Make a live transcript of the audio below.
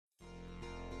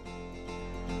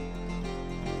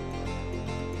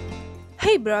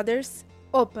Hey Brothers!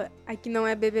 Opa, aqui não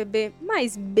é BBB,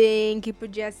 mas bem que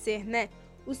podia ser, né?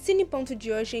 O Cineponto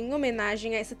de hoje é em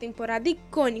homenagem a essa temporada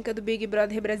icônica do Big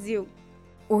Brother Brasil.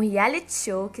 O reality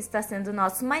show, que está sendo o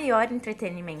nosso maior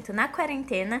entretenimento na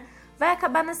quarentena, vai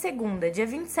acabar na segunda, dia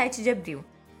 27 de abril.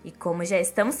 E como já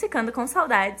estamos ficando com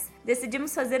saudades,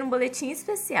 decidimos fazer um boletim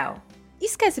especial.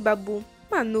 Esquece Babu,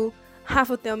 Manu,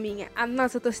 Rafa ou Thelminha, a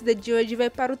nossa torcida de hoje vai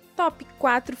para o top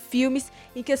 4 filmes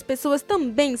em que as pessoas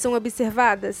também são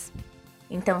observadas.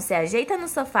 Então se ajeita no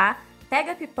sofá,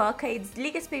 pega a pipoca e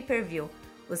desliga esse pay-per-view.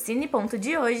 O Cineponto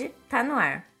de hoje tá no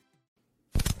ar.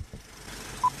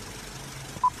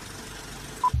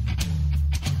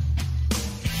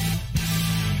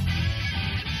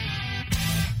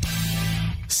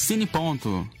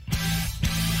 Cineponto.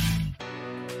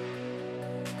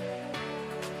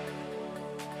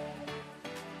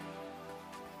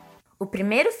 O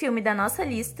primeiro filme da nossa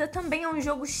lista também é um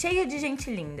jogo cheio de gente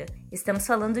linda. Estamos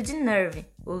falando de Nerve.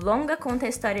 O longa conta a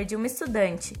história de uma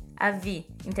estudante, a Vi,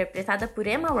 interpretada por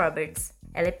Emma Roberts.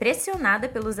 Ela é pressionada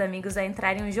pelos amigos a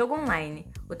entrar em um jogo online,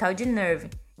 o tal de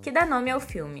Nerve, que dá nome ao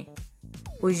filme.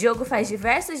 O jogo faz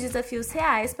diversos desafios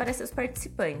reais para seus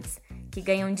participantes, que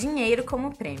ganham dinheiro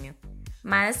como prêmio.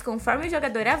 Mas, conforme o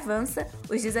jogador avança,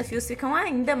 os desafios ficam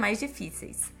ainda mais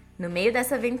difíceis. No meio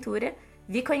dessa aventura,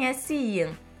 Vi conhece Ian,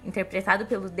 interpretado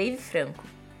pelo Dave Franco.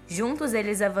 Juntos,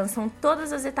 eles avançam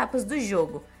todas as etapas do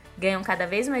jogo, ganham cada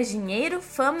vez mais dinheiro,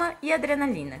 fama e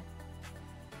adrenalina.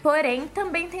 Porém,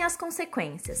 também tem as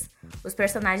consequências. Os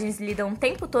personagens lidam o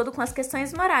tempo todo com as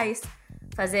questões morais,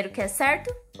 fazer o que é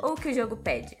certo ou o que o jogo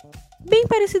pede. Bem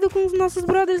parecido com os nossos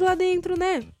brothers lá dentro,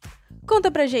 né?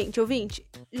 Conta pra gente, ouvinte,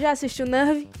 já assistiu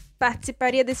Nerve?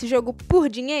 Participaria desse jogo por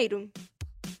dinheiro?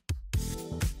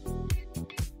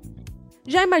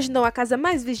 Já imaginou a casa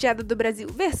mais vigiada do Brasil,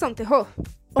 versão terror?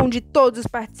 Onde todos os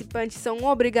participantes são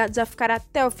obrigados a ficar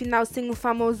até o final sem o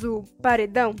famoso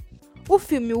paredão? O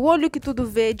filme O Olho que Tudo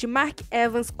Vê, de Mark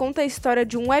Evans, conta a história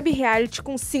de um web reality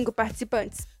com 5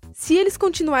 participantes. Se eles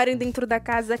continuarem dentro da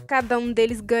casa, cada um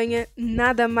deles ganha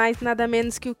nada mais, nada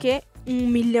menos que o quê? $1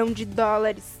 milhão.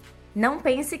 Não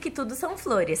pense que tudo são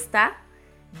flores, tá?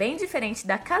 Bem diferente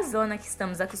da casona que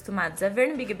estamos acostumados a ver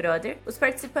no Big Brother, os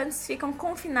participantes ficam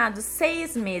confinados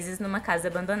 6 meses numa casa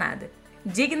abandonada.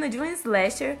 Digno de um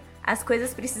slasher, as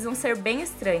coisas precisam ser bem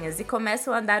estranhas e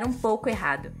começam a dar um pouco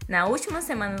errado. Na última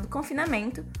semana do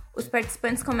confinamento, os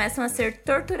participantes começam a ser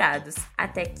torturados,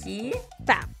 até que...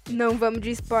 Tá, não vamos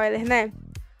de spoiler, né?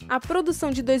 A produção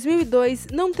de 2002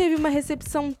 não teve uma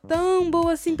recepção tão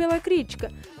boa assim pela crítica,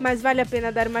 mas vale a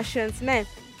pena dar uma chance, né?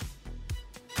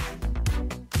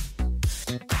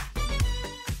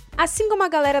 Assim como a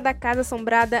galera da Casa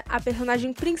Assombrada, a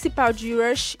personagem principal de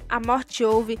Rush, A Morte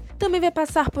Ouve, também vai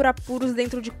passar por apuros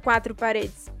dentro de 4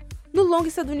 paredes. No longa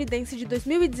estadunidense de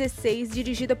 2016,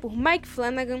 dirigida por Mike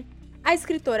Flanagan, a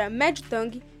escritora Mad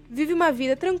Tongue vive uma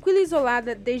vida tranquila e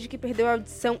isolada desde que perdeu a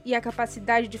audição e a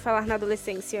capacidade de falar na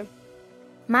adolescência.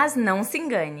 Mas não se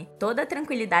engane, toda a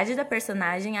tranquilidade da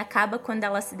personagem acaba quando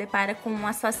ela se depara com um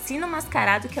assassino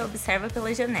mascarado que a observa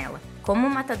pela janela. Como o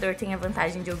matador tem a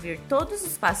vantagem de ouvir todos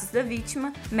os passos da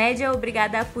vítima, Mad é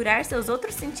obrigada a apurar seus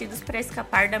outros sentidos para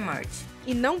escapar da morte.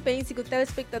 E não pense que o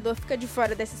telespectador fica de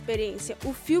fora dessa experiência.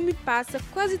 O filme passa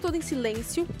quase todo em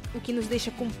silêncio, o que nos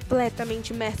deixa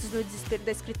completamente imersos no desespero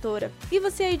da escritora. E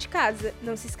você aí de casa,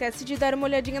 não se esquece de dar uma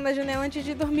olhadinha na janela antes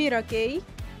de dormir, ok?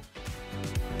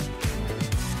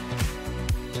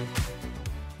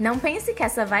 Não pense que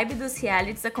essa vibe dos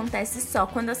realities acontece só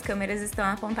quando as câmeras estão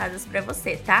apontadas para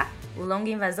você, tá? O longa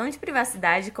Invasão de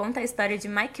Privacidade conta a história de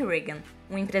Mike Regan,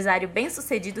 um empresário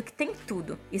bem-sucedido que tem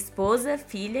tudo: esposa,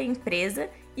 filha, empresa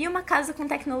e uma casa com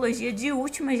tecnologia de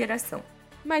última geração.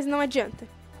 Mas não adianta.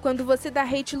 Quando você dá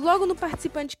hate logo no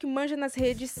participante que manja nas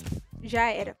redes, já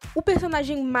era. O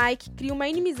personagem Mike cria uma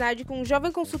inimizade com um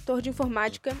jovem consultor de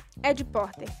informática, Ed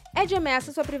Porter. Ed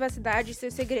ameaça sua privacidade e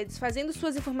seus segredos, fazendo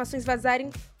suas informações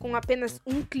vazarem com apenas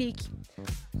um clique.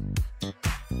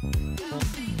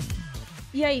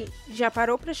 E aí, já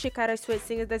parou pra checar as suas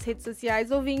senhas das redes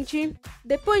sociais, ouvinte?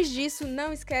 Depois disso,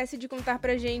 não esquece de contar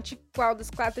pra gente qual dos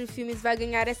 4 filmes vai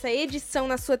ganhar essa edição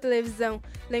na sua televisão.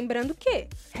 Lembrando que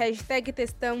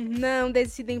 #textão não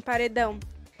decide em paredão.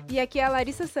 E aqui é a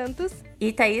Larissa Santos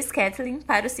e Thais Kethlen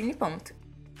para o Cineponto.